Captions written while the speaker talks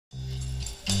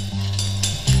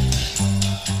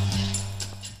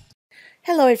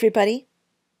Hello everybody,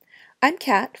 I'm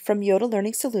Kat from Yoda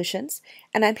Learning Solutions,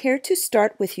 and I'm here to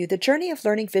start with you the journey of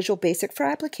learning Visual Basic for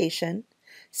application,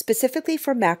 specifically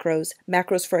for macros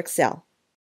for Excel.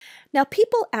 Now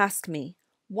people ask me,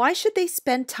 why should they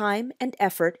spend time and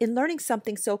effort in learning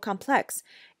something so complex,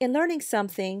 in learning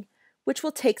something which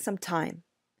will take some time?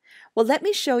 Well, let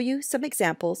me show you some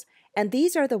examples, and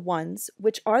these are the ones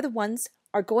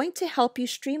are going to help you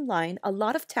streamline a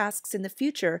lot of tasks in the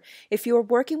future if you are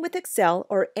working with Excel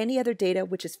or any other data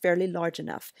which is fairly large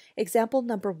enough. Example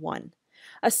number 1.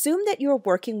 Assume that you are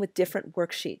working with different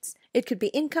worksheets. It could be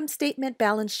income statement,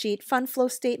 balance sheet, fund flow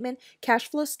statement, cash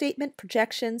flow statement,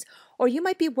 projections, or you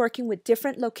might be working with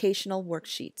different locational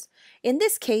worksheets. In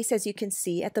this case, as you can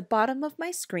see at the bottom of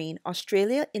my screen,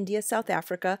 Australia, India, South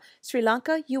Africa, Sri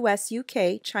Lanka, US,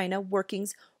 UK, China,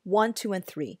 workings 1, 2, and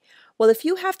 3. Well, if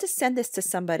you have to send this to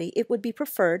somebody, it would be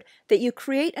preferred that you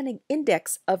create an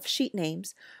index of sheet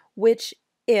names, which,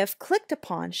 if clicked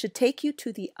upon, should take you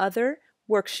to the other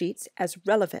worksheets as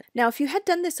relevant. Now, if you had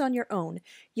done this on your own,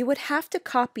 you would have to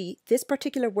copy this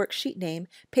particular worksheet name,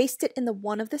 paste it in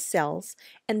one of the cells,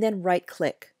 and then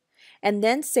right-click. And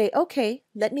then say, okay,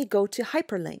 let me go to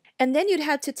hyperlink. And then you'd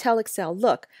have to tell Excel,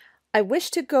 look, I wish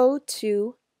to go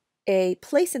to a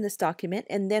place in this document,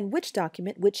 and then which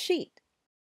document, which sheet.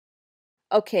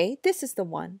 Okay, this is the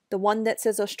one that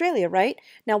says Australia, right?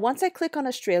 Now, once I click on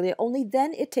Australia, only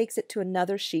then it takes it to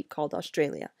another sheet called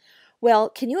Australia. Well,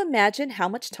 can you imagine how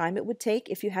much time it would take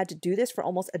if you had to do this for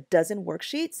almost a dozen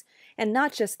worksheets? And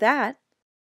not just that.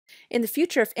 In the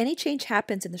future, if any change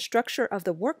happens in the structure of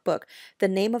the workbook, the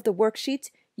name of the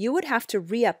worksheets, you would have to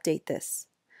re-update this.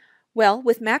 Well,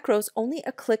 with macros, only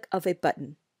a click of a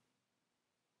button.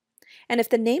 And if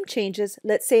the name changes,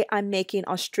 let's say I'm making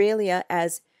Australia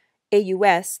as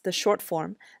AUS, the short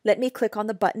form, let me click on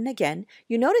the button again.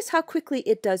 You notice how quickly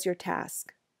it does your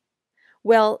task.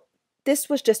 Well, this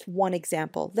was just one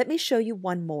example. Let me show you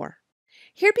one more.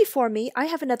 Here before me, I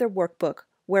have another workbook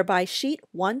whereby sheet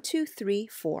 1, 2, 3,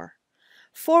 4.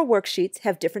 4 worksheets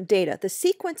have different data. The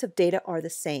sequence of data are the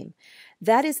same.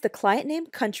 That is the client name,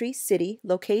 country, city,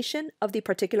 location of the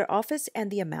particular office, and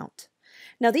the amount.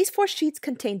 Now these 4 sheets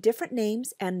contain different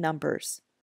names and numbers.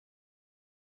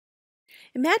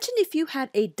 Imagine if you had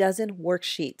a dozen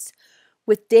worksheets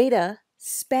with data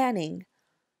spanning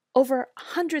over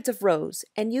hundreds of rows,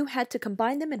 and you had to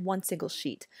combine them in one single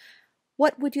sheet.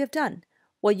 What would you have done?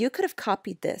 Well, you could have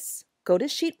copied this. Go to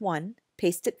sheet 1,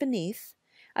 paste it beneath.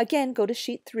 Again, go to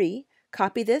sheet 3,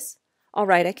 copy this. All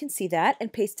right, I can see that,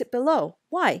 and paste it below.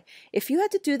 Why? If you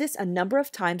had to do this a number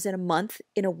of times in a month,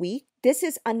 in a week, this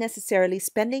is unnecessarily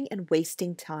spending and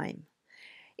wasting time.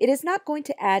 It is not going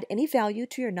to add any value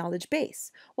to your knowledge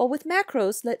base. Well, with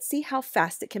macros, let's see how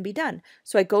fast it can be done.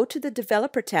 So I go to the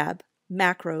Developer tab,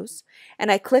 Macros,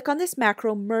 and I click on this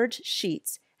macro, Merge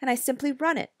Sheets, and I simply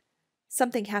run it.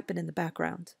 Something happened in the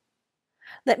background.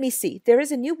 Let me see. There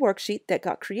is a new worksheet that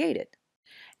got created,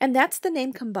 and that's the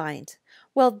name combined.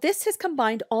 Well, this has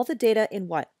combined all the data in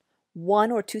what?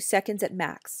 1 or 2 seconds at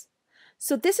max.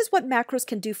 So this is what macros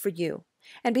can do for you.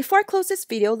 And before I close this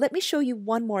video, let me show you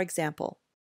one more example.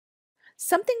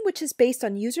 Something which is based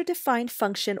on user-defined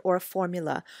function or a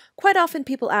formula. Quite often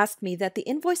people ask me that the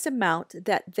invoice amount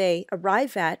that they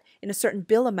arrive at in a certain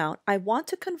bill amount, I want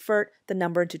to convert the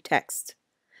number into text.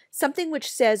 Something which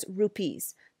says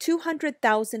rupees,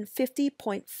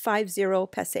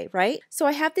 200,050.50 paise, right? So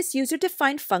I have this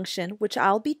user-defined function which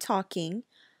I'll be talking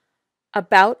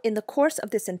about in the course of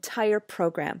this entire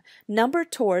program. Number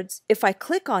towards, if I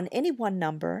click on any one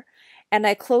number and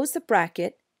I close the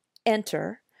bracket,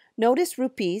 enter, notice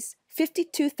rupees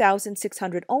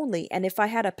 52,600 only, and if I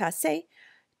had a paise,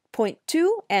 0.2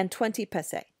 and 20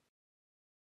 paise.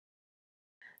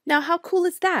 Now how cool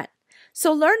is that?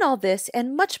 So learn all this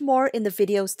and much more in the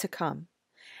videos to come.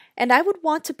 And I would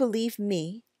want to believe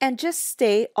me and just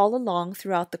stay all along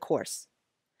throughout the course.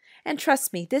 And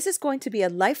trust me, this is going to be a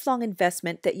lifelong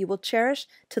investment that you will cherish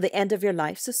to the end of your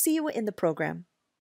life. So see you in the program.